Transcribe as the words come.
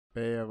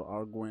Bay of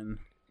Arguin.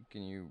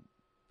 Can you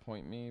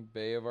point me?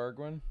 Bay of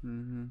Arguin?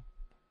 Mm-hmm.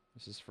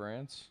 This is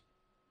France.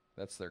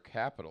 That's their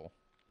capital.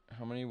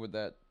 How many would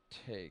that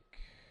take?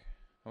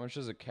 How much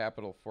does a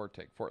capital fort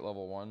take? Fort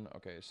level 1?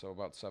 Okay, so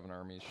about 7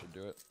 armies should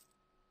do it.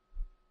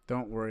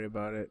 Don't worry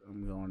about it.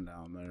 I'm going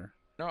down there.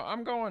 No,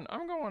 I'm going.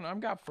 I've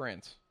got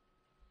France.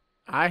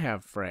 I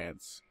have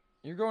France.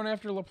 You're going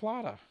after La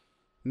Plata.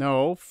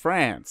 No,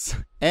 France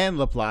and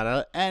La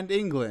Plata and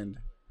England.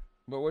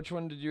 But which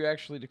one did you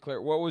actually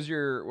declare? What was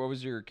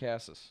your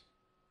Cassis?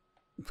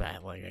 I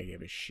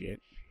give a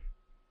shit.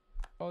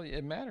 Well,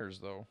 it matters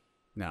though.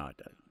 No, it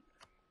doesn't.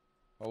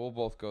 Well, we'll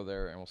both go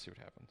there and we'll see what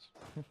happens.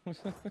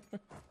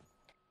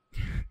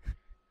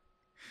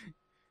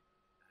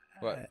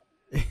 What?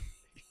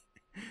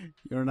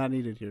 You're not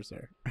needed here,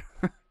 sir.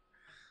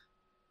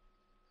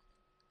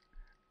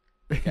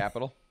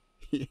 Capital?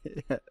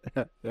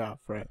 Yeah,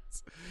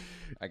 France.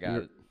 I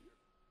got it.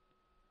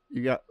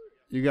 You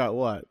got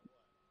what?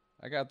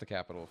 I got the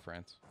capital of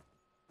France.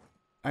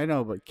 I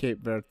know, but Cape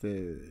Verde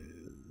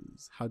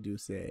is, how do you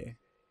say,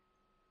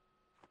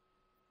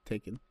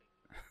 taken.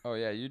 Oh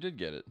yeah, you did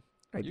get it.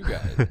 You I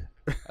got it.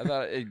 I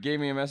thought it gave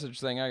me a message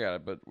saying I got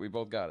it, but we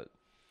both got it.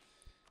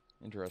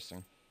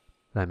 Interesting.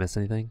 Did I miss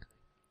anything?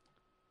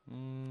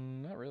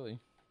 Not really.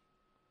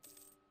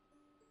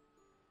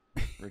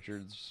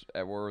 Richard's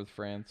at war with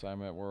France.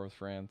 I'm at war with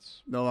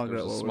France. No longer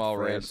There's at a war small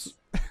with France.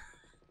 race.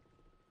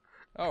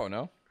 Oh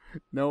no.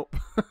 Nope.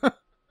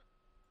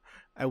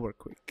 I work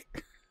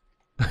quick.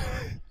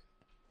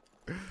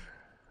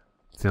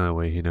 It's the only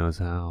way he knows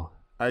how.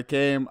 I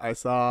came, I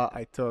saw,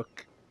 I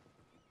took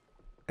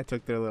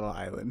their little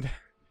island.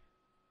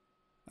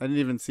 I didn't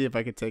even see if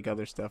I could take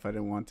other stuff. I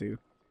didn't want to.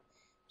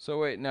 So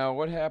wait, now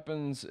what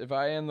happens if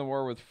I end the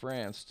war with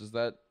France? Does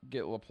that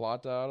get La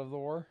Plata out of the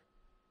war?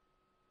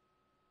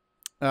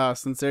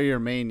 Since they're your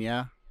main,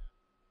 yeah.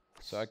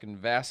 So I can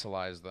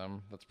vassalize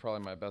them. That's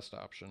probably my best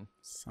option.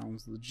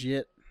 Sounds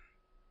legit.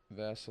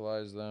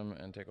 Vassalize them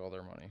and take all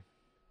their money.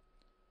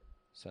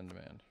 Send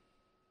demand.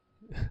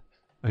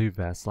 Are you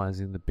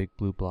vassalizing the big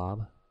blue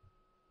blob?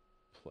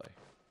 Play.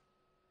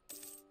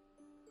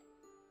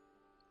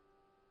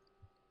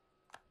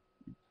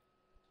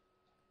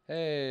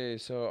 Hey,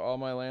 so all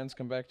my lands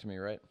come back to me,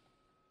 right?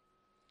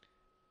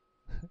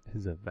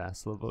 Is a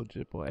vassal of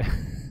Ojibwe.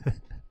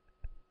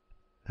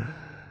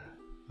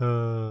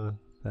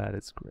 That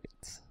is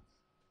great.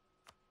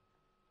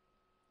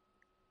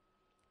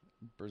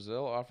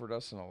 Brazil offered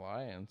us an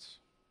alliance.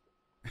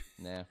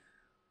 Nah.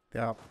 They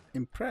are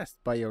impressed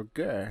by your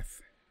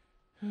girth.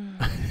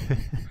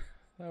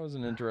 That was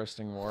an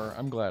interesting war.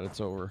 I'm glad it's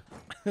over.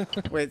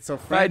 Wait, so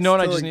If I France had known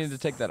I still just needed to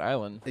take that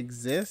island.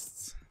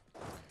 exists?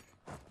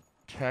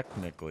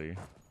 Technically.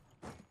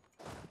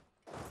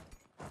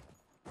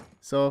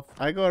 So if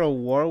I go to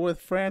war with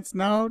France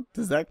now,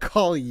 does that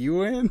call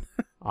you in?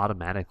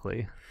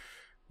 Automatically.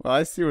 Well,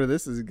 I see where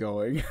this is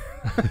going.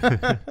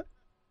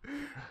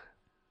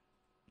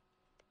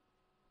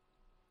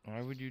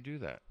 Why would you do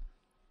that?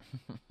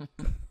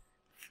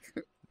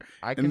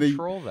 I In the-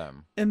 control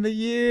them. In the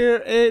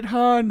year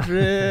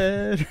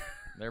 800.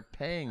 They're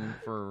paying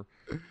for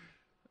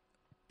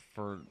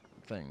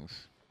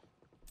things.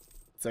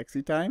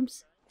 Sexy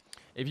times?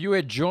 If you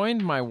had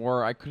joined my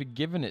war, I could have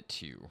given it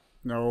to you.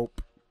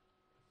 Nope.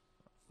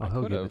 Oh, I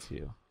he'll give it could've. to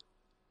you.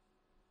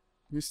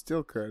 You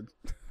still could.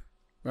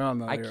 Well,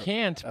 no. I you're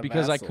can't a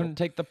because I vassal. couldn't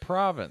take the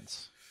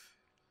province.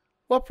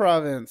 What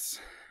province?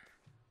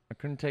 I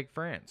couldn't take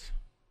France.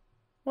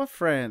 What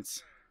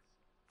France?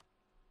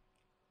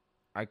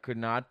 I could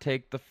not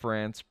take the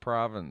France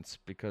province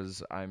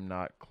because I'm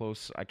not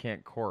close. I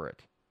can't core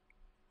it.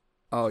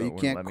 Oh, So it you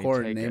wouldn't can't let me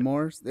core take it.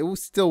 Namors?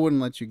 Still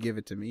wouldn't let you give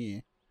it to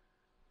me.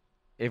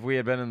 If we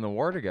had been in the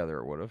war together,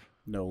 it would have.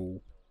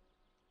 No.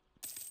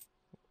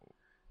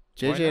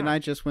 Why JJ and not? I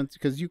just went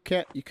because you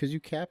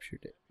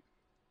captured it.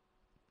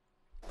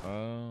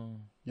 Oh.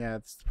 Yeah,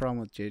 it's the problem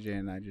with JJ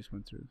and I just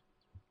went through.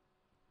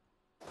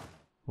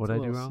 What It's did a I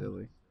do little wrong?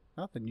 Silly.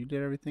 Nothing. You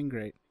did everything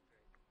great.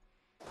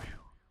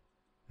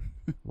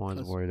 I'm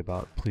always worried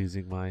about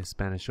pleasing my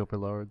Spanish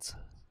overlords.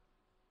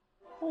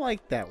 I don't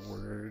like that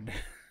word.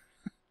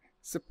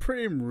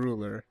 Supreme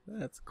ruler.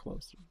 That's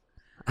closer.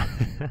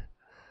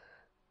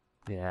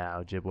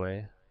 Yeah,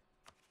 Ojibwe.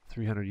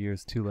 300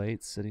 years too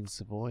late, sitting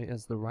Savoy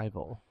as the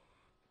rival.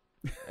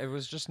 It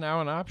was just now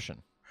an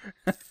option.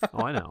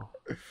 Oh, I know.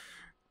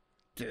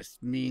 This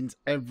means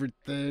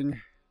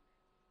everything.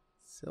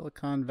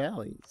 Silicon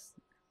Valleys.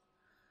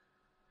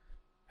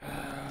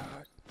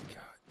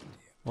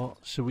 Well,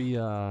 should we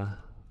end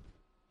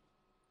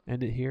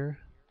it here?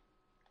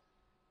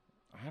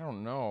 I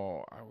don't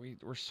know.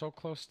 We're so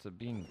close to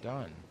being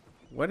done.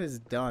 What is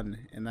done?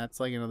 And that's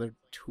like another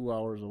 2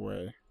 hours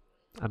away.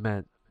 I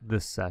meant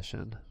this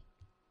session.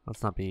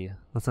 Let's not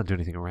do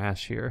anything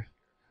rash here.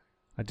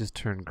 I just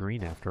turned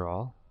green after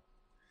all.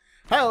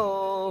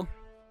 Hello!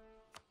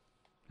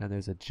 And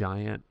there's a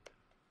giant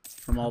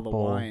From all the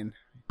purple wine.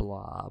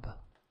 blob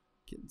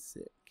Getting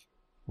sick.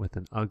 with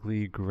an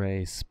ugly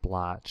gray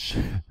splotch.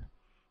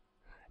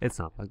 It's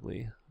not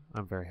ugly.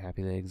 I'm very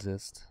happy they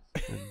exist.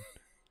 And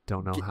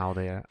don't know how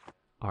they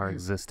are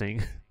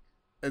existing.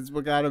 It's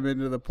what got him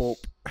into the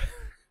Pope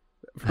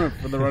for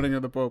the running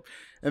of the Pope,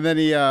 and then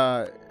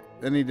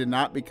he did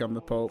not become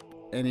the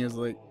Pope, and he was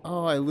like,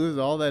 "Oh, I lose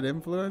all that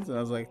influence," and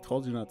I was like,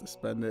 "Told you not to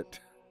spend it."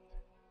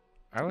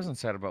 I wasn't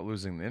sad about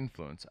losing the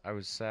influence. I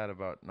was sad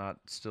about not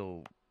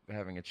still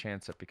having a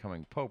chance at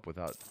becoming Pope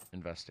without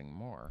investing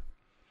more.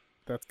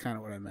 That's kind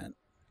of what I meant.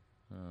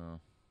 Oh,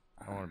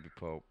 I want to be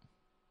Pope.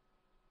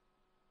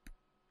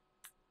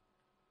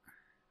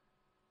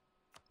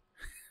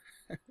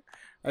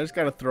 I just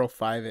gotta throw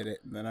 5 at it,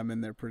 and then I'm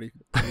in there pretty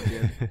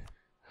good.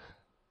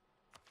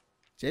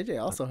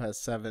 JJ also has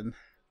 7.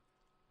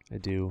 I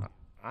do.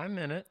 I'm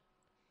in it.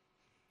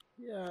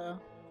 Yeah,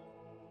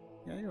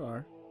 you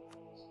are.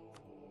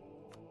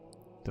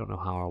 Don't know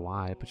how or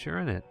why, but you're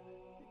in it.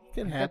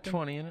 Can I got happen.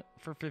 20 in it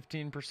for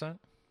 15%.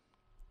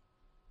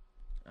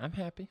 I'm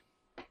happy.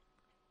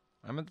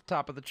 I'm at the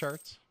top of the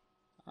charts.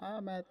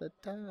 I'm at the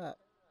top.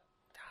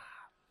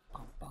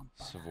 Bum, bum,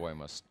 bum. Savoy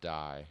must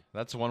die.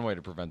 That's one way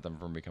to prevent them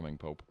from becoming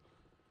Pope.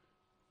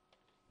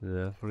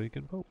 The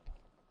freaking Pope.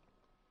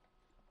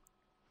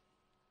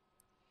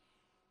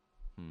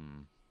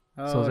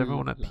 So is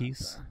everyone at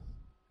peace?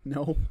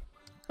 No.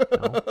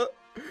 No?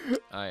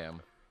 I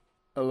am.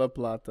 La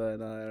Plata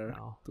and I are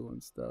No.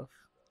 doing stuff.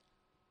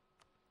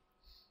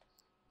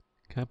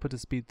 Can I put to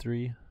speed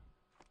 3?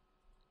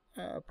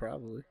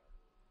 Probably.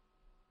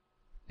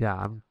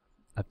 Yeah,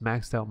 I've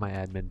maxed out my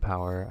admin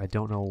power. I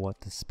don't know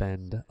what to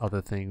spend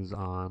other things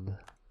on.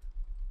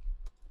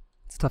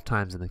 It's tough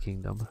times in the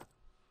kingdom.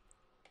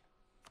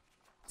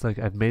 It's like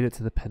I've made it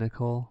to the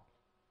pinnacle.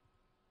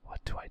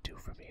 What do I do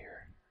from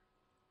here?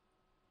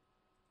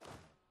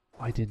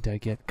 Why didn't I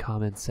get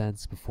common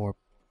sense before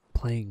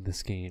playing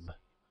this game?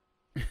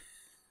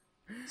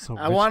 So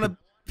I want to.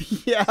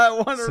 Yeah, I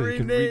want to so you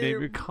can rename your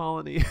rename.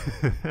 colony.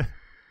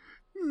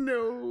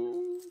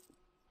 No.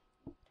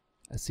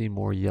 I see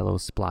more yellow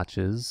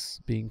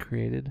splotches being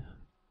created.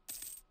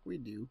 We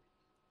do.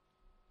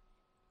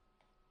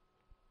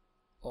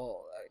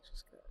 Oh,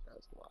 that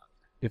was a lot.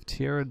 If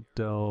Tierra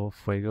del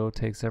Fuego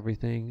takes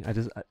everything,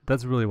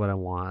 that's really what I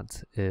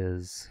want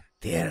is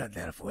Tierra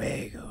del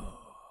Fuego.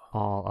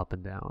 all up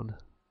and down.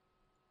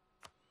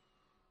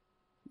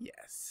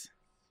 Yes.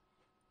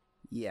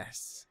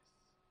 Yes.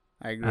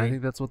 I And agree. I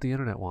think that's what the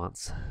internet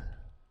wants.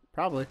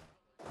 Probably.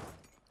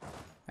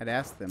 I'd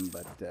ask them,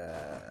 but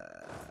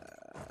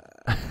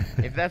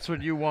If that's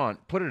what you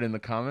want, put it in the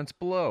comments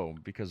below,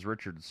 because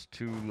Richard's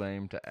too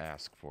lame to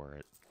ask for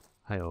it.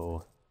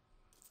 Hi-oh.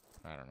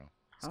 I don't know.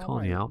 He's How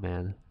calling am you I- out,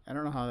 man. I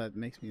don't know how that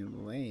makes me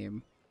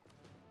lame.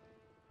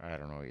 I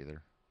don't know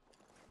either.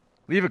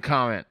 Leave a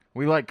comment.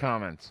 We like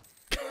comments.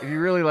 If you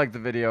really like the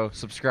video,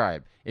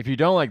 subscribe. If you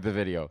don't like the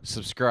video,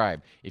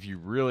 subscribe. If you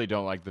really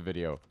don't like the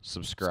video,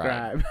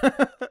 subscribe.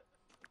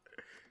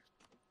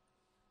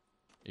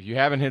 If you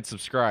haven't hit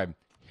subscribe,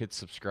 hit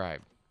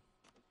subscribe.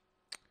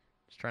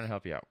 Just trying to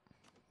help you out.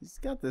 He's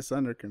got this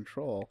under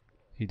control.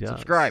 He does.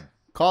 Subscribe.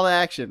 Call to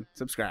action.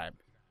 Subscribe.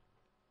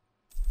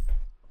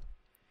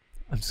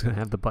 I'm just going to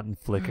have the button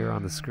flicker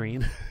on the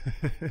screen.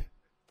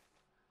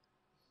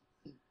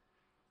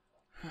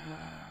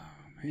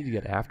 I need to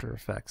get After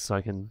Effects so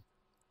I can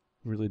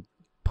really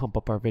pump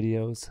up our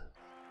videos.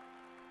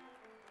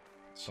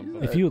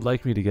 If you would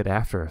like me to get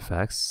After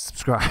Effects,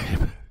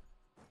 subscribe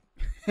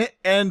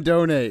And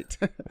donate.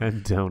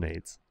 and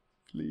donate.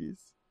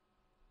 Please.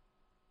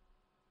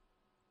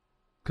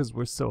 Because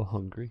we're so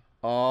hungry.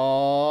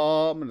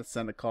 Oh, I'm going to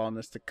send a call on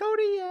this to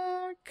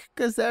Kodiak.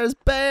 Because there's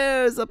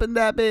bears up in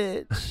that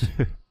bitch.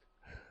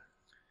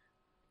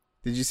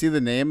 Did you see the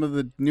name of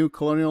the new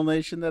colonial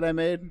nation that I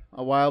made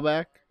a while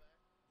back?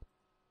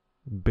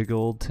 Big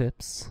old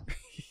tips.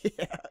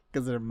 Yeah,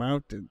 because they're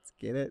mountains.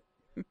 Get it?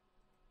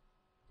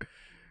 It's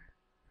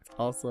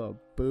also a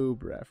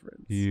boob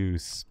reference. You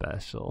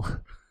special.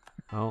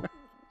 Oh.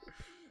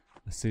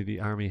 I see the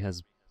army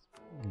has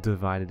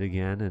divided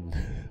again and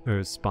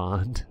or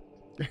spawned.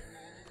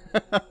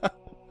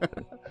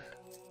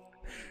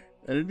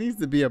 And it needs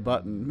to be a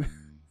button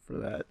for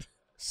that.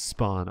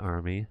 Spawn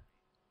army.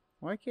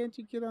 Why can't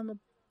you get on the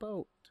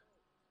boat?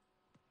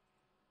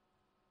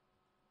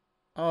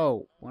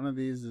 Oh, one of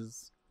these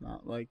is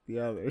not like the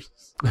others.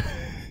 How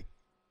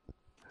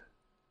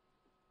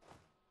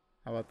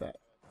about that?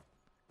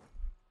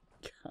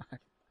 God.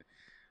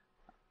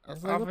 I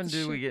was like, How what often the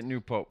do we shit? get new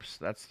popes?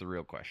 That's the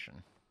real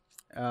question.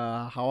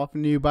 How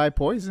often do you buy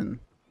poison?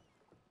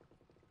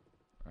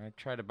 I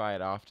try to buy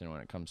it often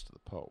when it comes to the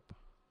Pope.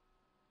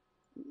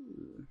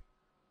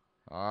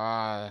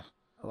 Ah,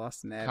 I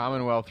lost an ad.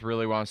 Commonwealth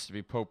really wants to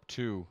be Pope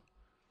too.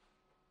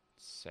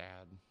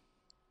 Sad.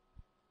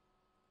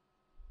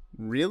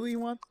 Really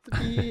wants to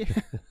be?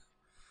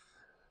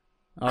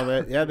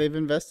 Oh, yeah, they've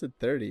invested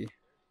 30.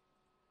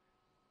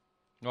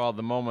 Well,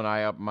 the moment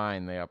I up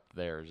mine, they up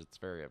theirs. It's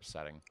very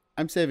upsetting.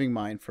 I'm saving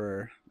mine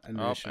for Oh,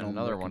 additional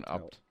another one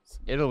mercantile. upped.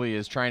 Italy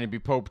is trying to be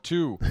Pope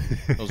too.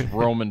 Those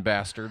Roman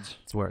bastards.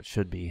 It's where it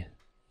should be.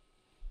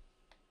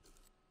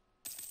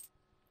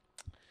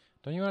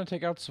 Don't you want to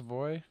take out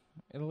Savoy?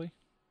 Italy?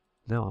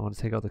 No, I want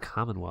to take out the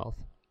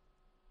Commonwealth.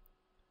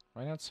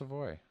 Why not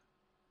Savoy?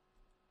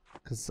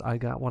 Because I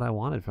got what I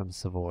wanted from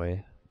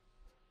Savoy.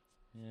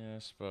 Yeah, I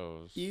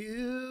suppose.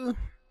 You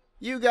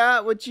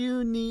got what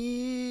you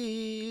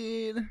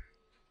need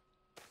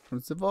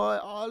from Savoy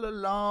all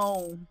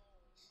along.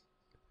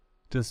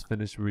 Just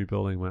finished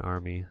rebuilding my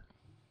army.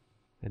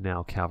 And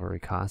now cavalry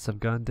costs have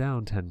gone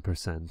down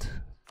 10%.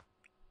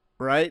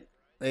 Right?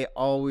 They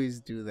always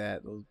do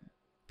that. Those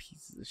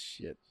pieces of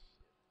shit.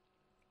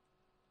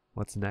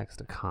 What's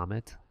next? A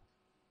comet?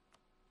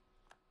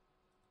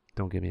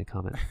 Don't give me a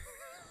comet.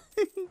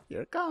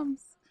 Here it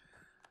comes.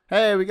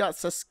 Hey, we got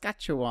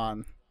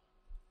Saskatchewan.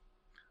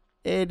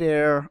 Hey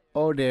there.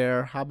 Oh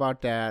there. How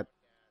about that?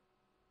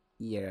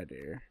 Yeah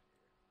there.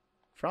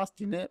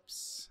 Frosty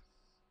Nips.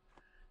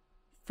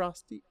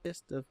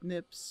 Frostiest of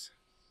nips.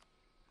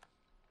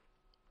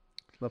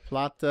 La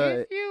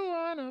Plata. If you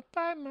wanna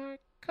buy my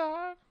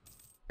car.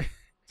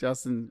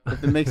 Justin,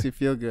 if it makes you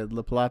feel good,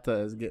 La Plata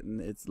is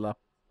getting its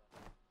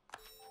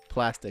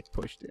plastic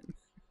pushed in.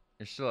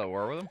 You're still at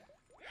war with them?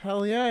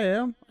 Hell yeah, I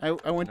am. I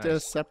went to a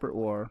Nice. separate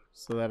war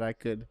so that I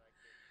could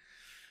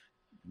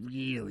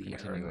really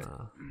Continue hurt.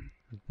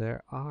 it.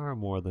 There are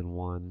more than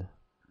one.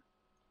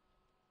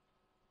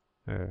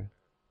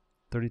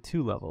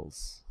 32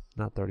 levels,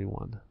 not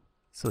 31.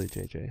 Silly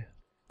JJ.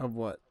 Of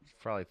what?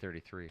 Probably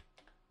 33.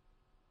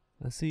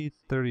 I see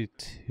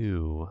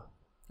 32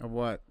 Of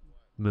what?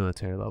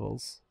 military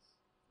levels.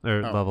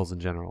 Or Oh. levels in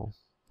general.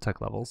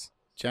 Tech levels.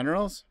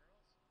 Generals?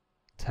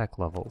 Tech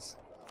levels.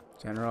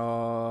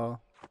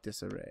 General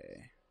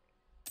disarray.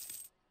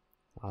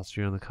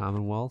 Austria and the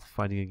Commonwealth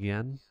fighting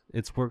again.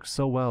 It's worked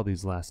so well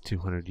these last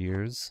 200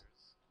 years.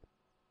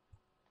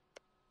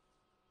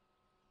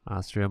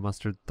 Austria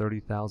mustered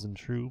 30,000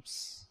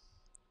 troops.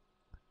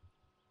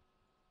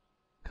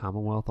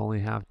 Commonwealth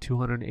only have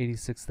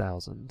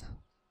 286,000.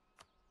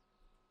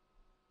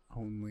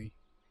 Only.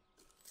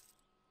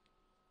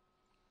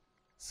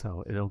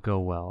 So it'll go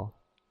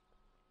well.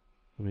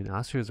 I mean,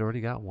 Austria's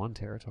already got one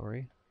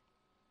territory.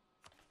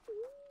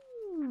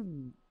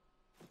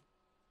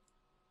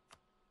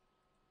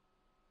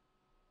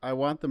 I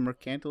want the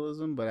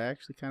mercantilism, but I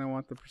actually kind of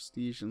want the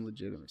prestige and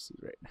legitimacy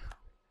right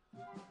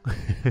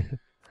now.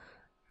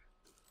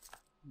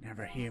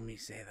 Never hear me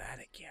say that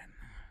again.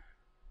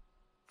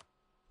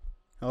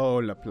 Oh,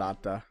 La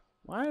Plata.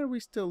 Why are we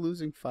still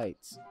losing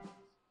fights?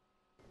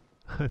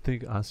 I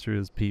think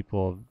Austria's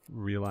people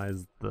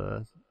realized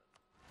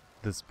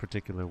this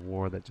particular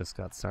war that just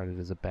got started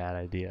is a bad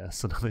idea,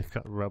 so now they've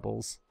got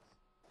rebels.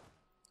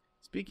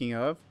 Speaking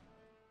of,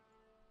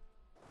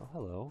 Oh,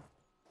 hello.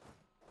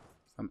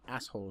 some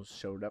assholes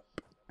showed up.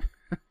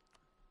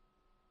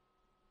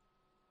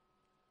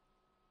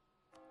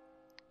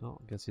 Oh,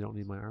 I guess you don't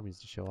need my armies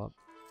to show up.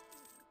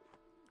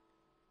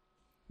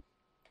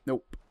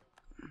 Nope.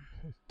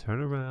 Turn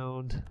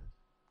around.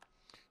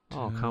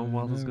 Oh,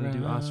 Commonwealth is going to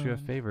do Austria a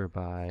around. favor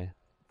by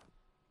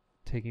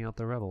taking out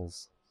the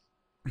rebels.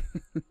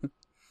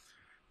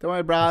 Don't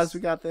worry, bros. We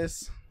got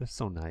this. They're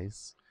so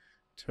nice.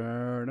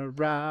 Turn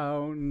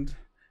around.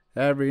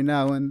 Every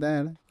now and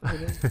then. I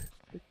get a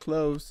bit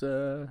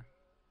closer.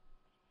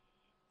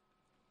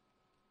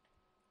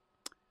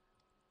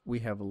 We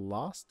have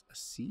lost a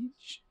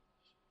siege?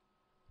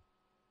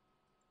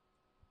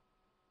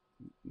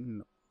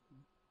 No.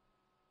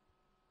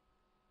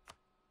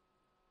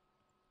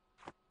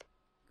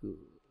 Good.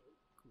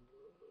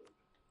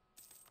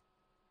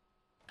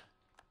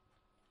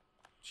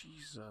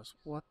 Jesus,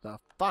 what the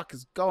fuck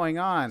is going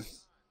on?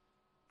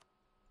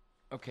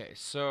 Okay,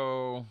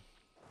 so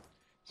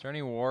is there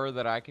any war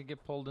that I could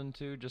get pulled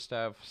into just to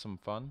have some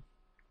fun?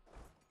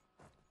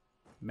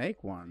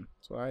 Make one.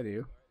 That's what I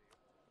do.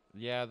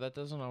 Yeah, that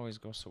doesn't always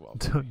go so well.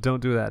 for me.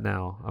 Don't do that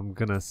now. I'm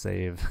going to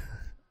save.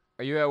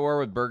 Are you at war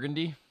with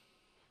Burgundy?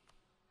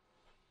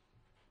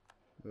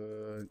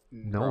 No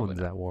Probably one's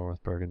not. at war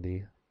with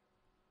Burgundy.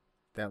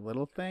 That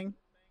little thing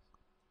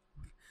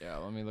Yeah,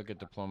 let me look at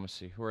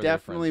diplomacy. Who are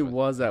definitely they friends with?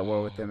 was at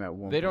war with them at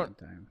one They point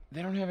in time.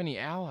 They don't have any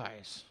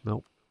allies,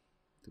 Nope.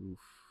 Oof.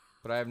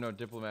 but I have no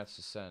diplomats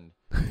to send.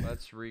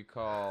 Let's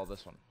recall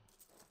this one.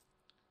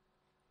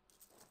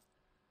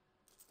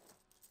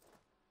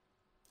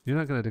 You're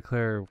not going to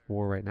declare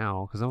war right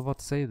now because I'm about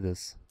to say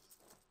this.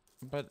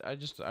 But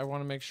I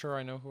want to make sure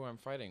I know who I'm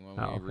fighting when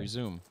Oh, we okay.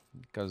 resume,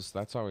 because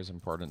that's always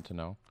important to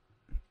know.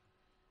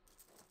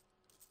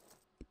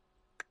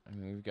 I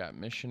mean, we've got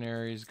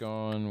missionaries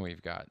going.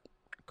 We've got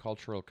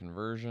cultural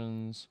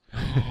conversions.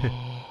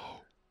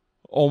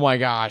 Oh my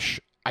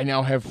gosh! I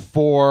now have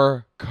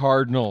 4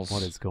 cardinals.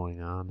 What is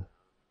going on?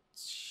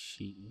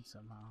 Cheating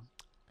somehow.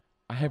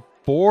 I have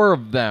 4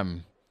 of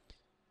them.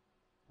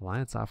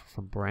 Alliance offer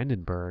from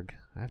Brandenburg.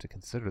 I have to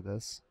consider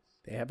this.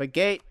 They have a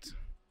gate.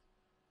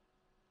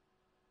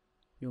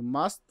 You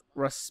must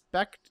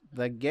respect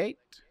the gate.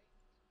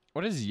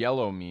 What does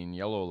yellow mean?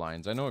 Yellow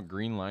lines. I know what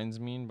green lines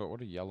mean, but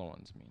what do yellow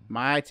ones mean?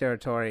 My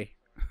territory.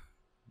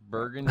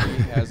 Burgundy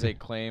has a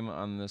claim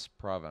on this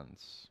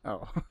province.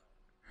 Oh.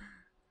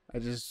 I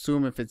just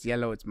assume if it's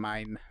yellow, it's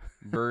mine.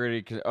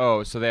 Burgundy.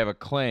 Oh, so they have a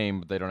claim,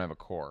 but they don't have a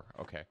core.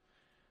 Okay,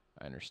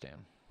 I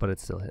understand. But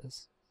it's still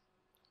his.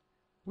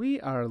 We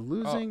are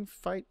losing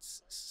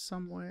fights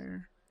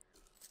somewhere.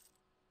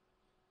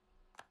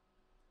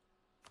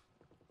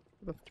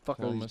 What the fuck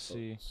Diplomacy, are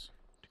these boats?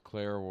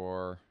 declare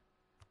war,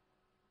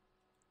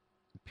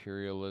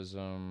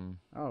 imperialism.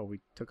 Oh, we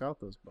took out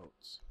those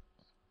boats.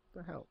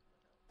 What the hell?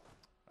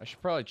 I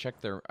should probably check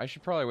their. I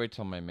should probably wait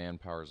till my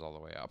manpower's all the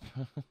way up,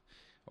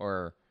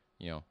 or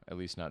at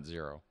least not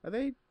 0. Are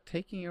they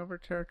taking over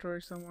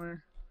territory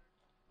somewhere?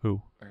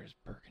 Who? Where's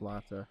Burgundy?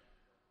 Plata.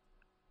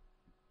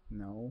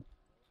 No.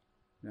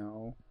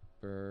 No.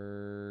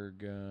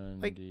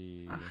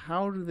 Burgundy.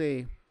 How do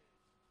they...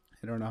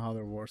 I don't know how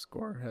their war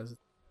score has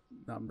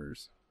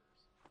numbers.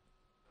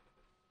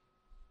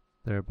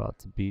 They're about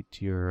to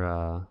beat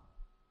your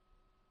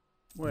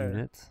Where?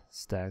 unit.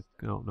 Stack.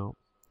 No.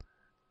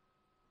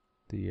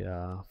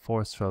 The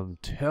force from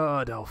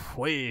Tierra del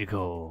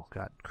Fuego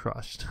got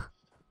crushed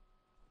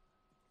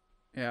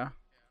Yeah.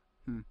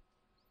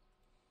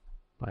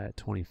 by at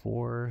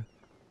 24.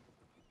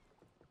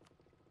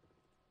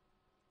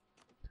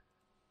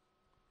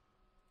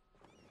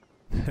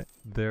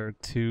 There are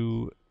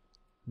 2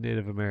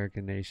 Native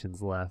American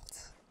nations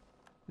left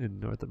in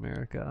North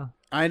America.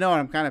 I know,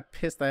 and I'm kind of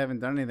pissed I haven't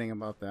done anything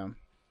about them.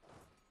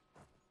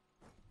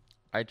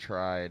 I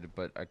tried,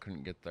 but I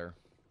couldn't get there.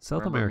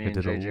 South Remember me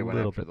America and did JJ a went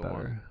little after bit the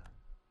one. better.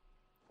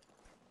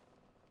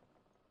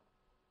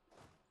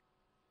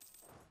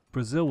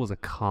 Brazil was a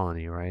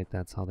colony, right?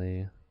 That's how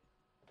they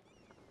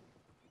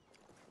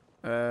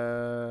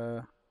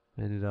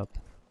ended up.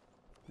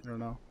 I don't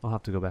know. I'll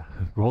have to go back.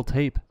 Roll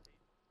tape.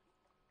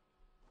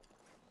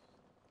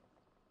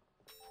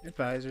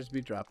 Advisors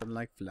be dropping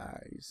like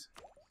flies.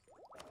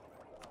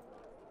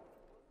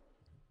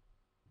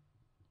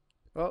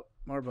 Oh,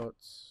 more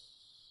boats.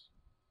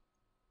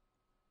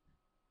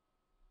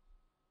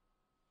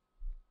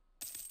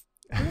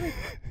 Where did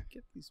I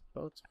get these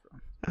boats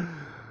from?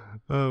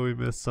 Oh, we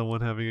missed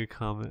someone having a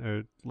comment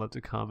or left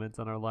a comment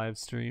on our live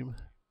stream.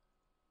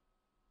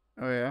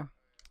 Oh, yeah?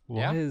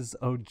 Why is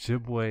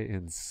Ojibwe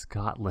in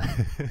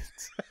Scotland?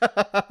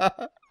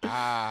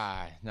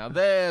 Now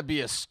there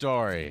be a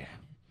story.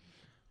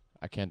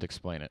 I can't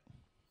explain it.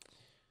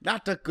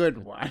 Not a good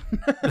one.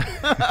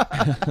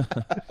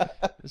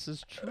 This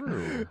is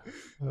true.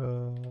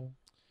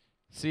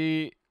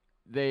 See,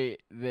 they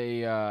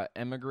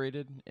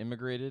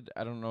immigrated.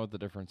 I don't know what the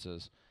difference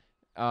is.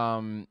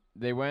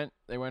 They went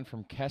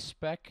from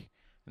Kespek,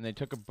 and they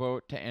took a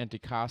boat to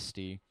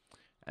Anticosti,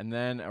 and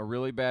then a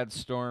really bad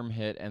storm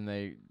hit, and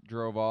they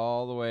drove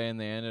all the way, and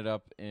they ended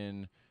up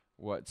in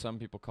what some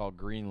people call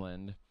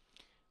Greenland.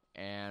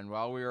 And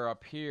while we were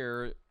up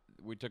here,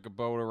 we took a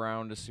boat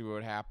around to see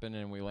what happened,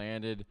 and we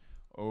landed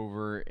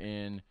over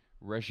in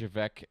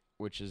Reykjavik,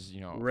 which is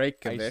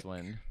Reykjavik.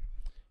 Iceland.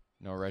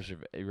 No,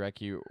 Reykjavik.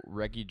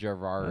 Reykjavik.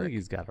 I think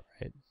he's got it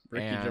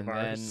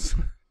right.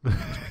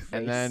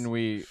 And then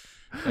we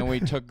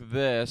took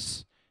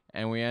this,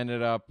 and we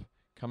ended up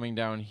coming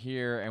down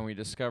here, and we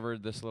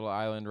discovered this little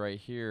island right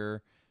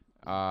here,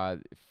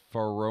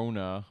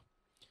 Verona.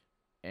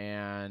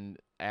 And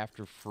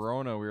after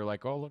Verona, we were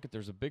like, oh, look,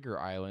 there's a bigger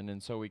island.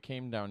 And so we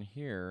came down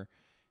here,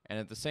 and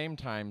at the same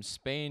time,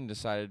 Spain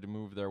decided to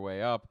move their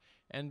way up,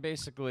 and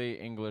basically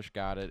English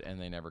got it, and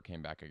they never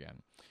came back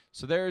again.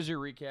 So there's your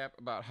recap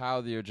about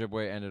how the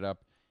Ojibwe ended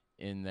up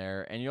in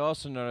there. And you'll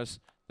also notice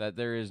that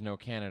there is no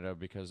Canada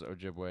because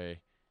Ojibwe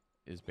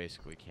is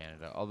basically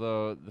Canada.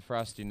 Although the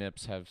Frosty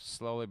Nips have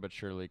slowly but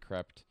surely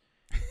crept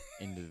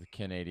into the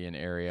Canadian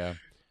area.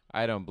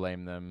 I don't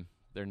blame them.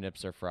 Their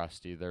nips are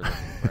frosty. They're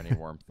looking for any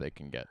warmth they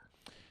can get.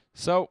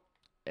 So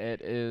it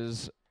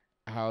is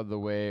how the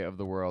way of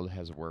the world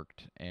has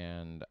worked,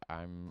 and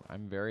I'm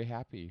very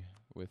happy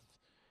with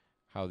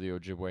how the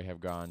Ojibwe have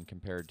gone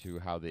compared to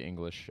how the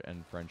English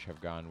and French have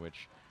gone,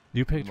 which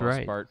You picked for the most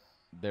right. part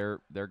they're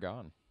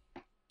gone.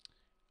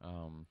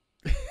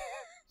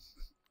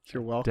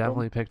 You're welcome.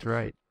 Definitely picked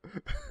right.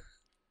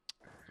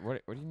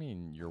 What do you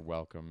mean you're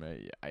welcome?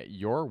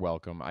 You're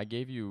welcome. I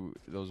gave you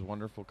those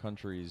wonderful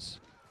countries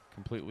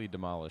completely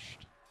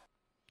demolished.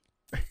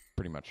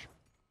 Pretty much.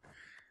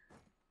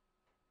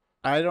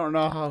 I don't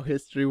know how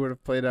history would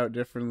have played out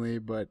differently,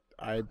 but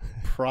I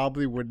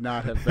probably would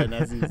not have been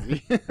as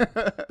easy.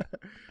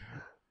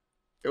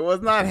 It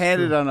was not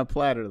handed on a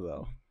platter,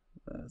 though.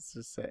 Let's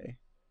just say.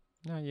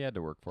 No, you had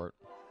to work for it.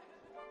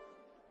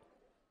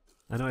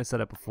 I know I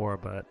said it before,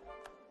 but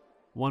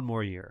one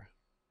more year.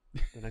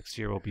 The next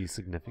year will be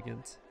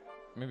significant.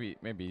 Maybe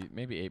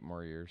 8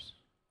 more years.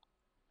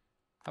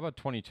 How about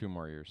 22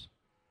 more years?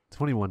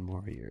 21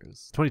 more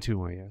years. 22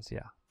 more years,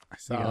 yeah. I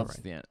saw, Yeah, That's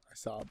the end. I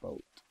saw a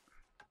boat.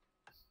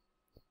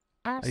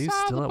 Are you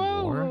still at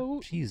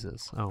war?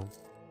 Jesus. Oh.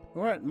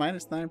 We're at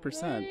minus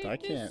 9%. I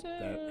can't.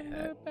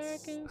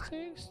 That's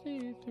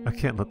I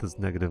can't let this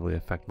negatively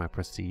affect my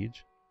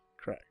prestige.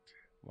 correct.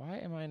 Why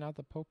am I not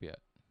the Pope yet?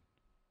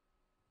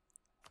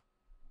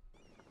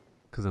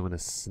 Because I'm going to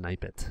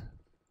snipe it.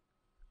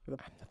 Where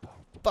the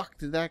fuck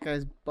did that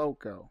guy's boat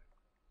go?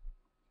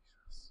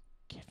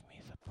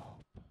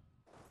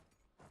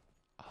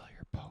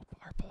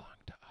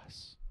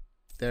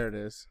 There it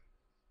is.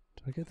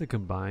 Do I get the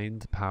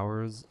combined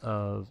powers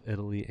of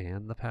Italy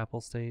and the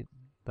Papal State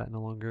that no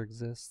longer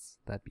exists?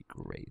 That'd be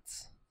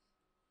great.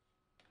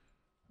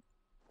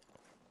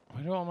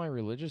 Why do all my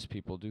religious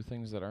people do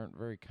things that aren't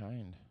very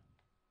kind?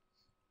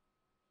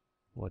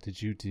 What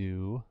did you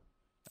do?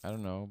 I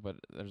don't know, but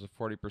there's a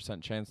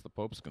 40% chance the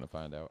Pope's going to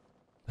find out.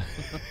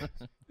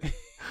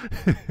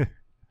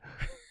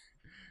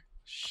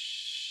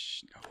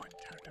 Shh, no one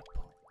tell the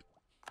Pope.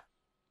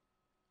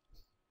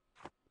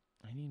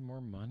 I need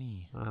more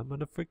money. I'm a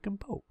freaking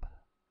Pope.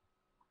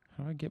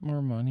 How do I get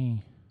more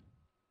money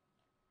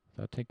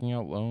without taking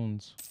out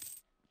loans?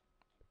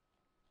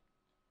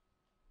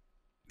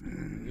 I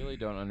really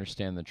don't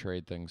understand the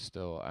trade thing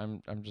still.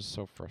 I'm just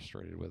so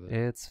frustrated with it.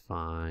 It's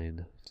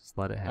fine. Just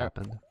let it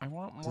happen. I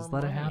want more Just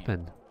money. let it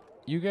happen.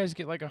 You guys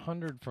get like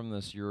 100 from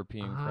this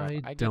European crap.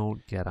 I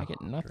don't get I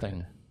get 100.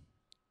 nothing.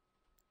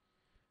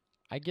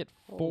 I get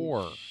Holy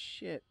 4.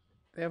 shit.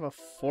 They have a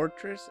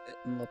fortress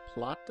in La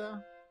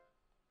Plata?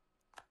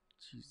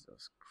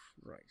 Jesus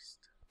Christ.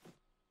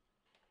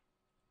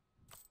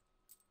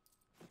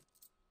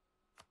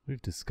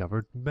 We've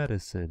discovered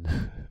medicine.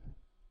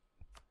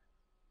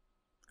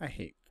 I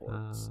hate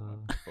forts.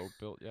 Boat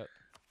built yet?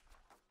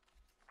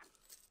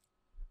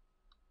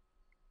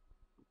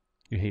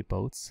 You hate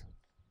boats?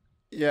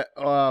 Yeah,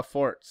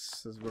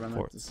 forts is what I meant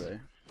to Forts. say.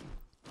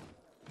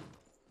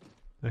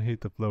 I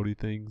hate the floaty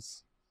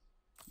things.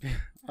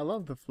 I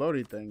love the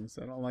floaty things.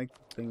 I don't like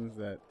the things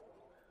that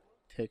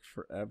take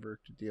forever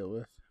to deal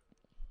with.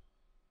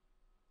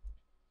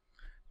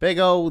 Big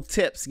old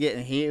tips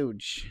getting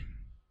huge.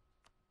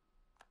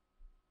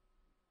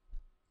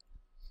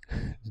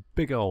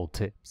 Big old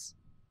tips.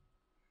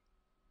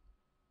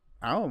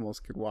 I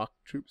almost could walk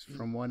troops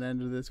from one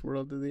end of this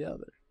world to the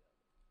other.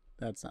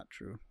 That's not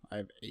true. I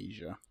have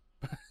Asia.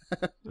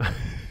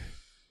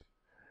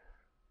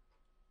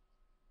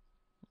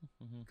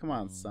 Come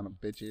on, son of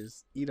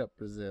bitches. Eat up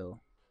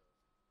Brazil.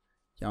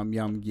 Yum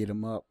yum, get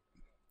 'em up.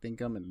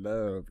 Think I'm in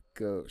love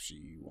because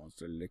she wants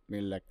to lick me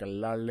like a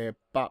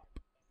lollipop.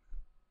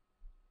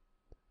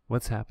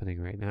 What's happening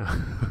right now?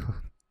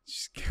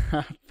 She's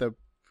got the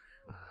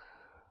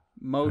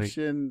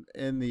motion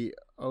in the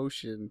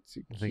ocean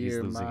to I think he's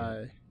cure losing my...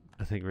 it.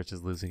 I think Rich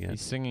is losing it.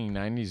 He's singing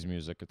 90s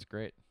music. It's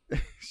great.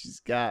 She's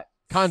got...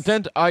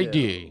 Content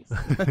ID.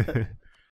 skills.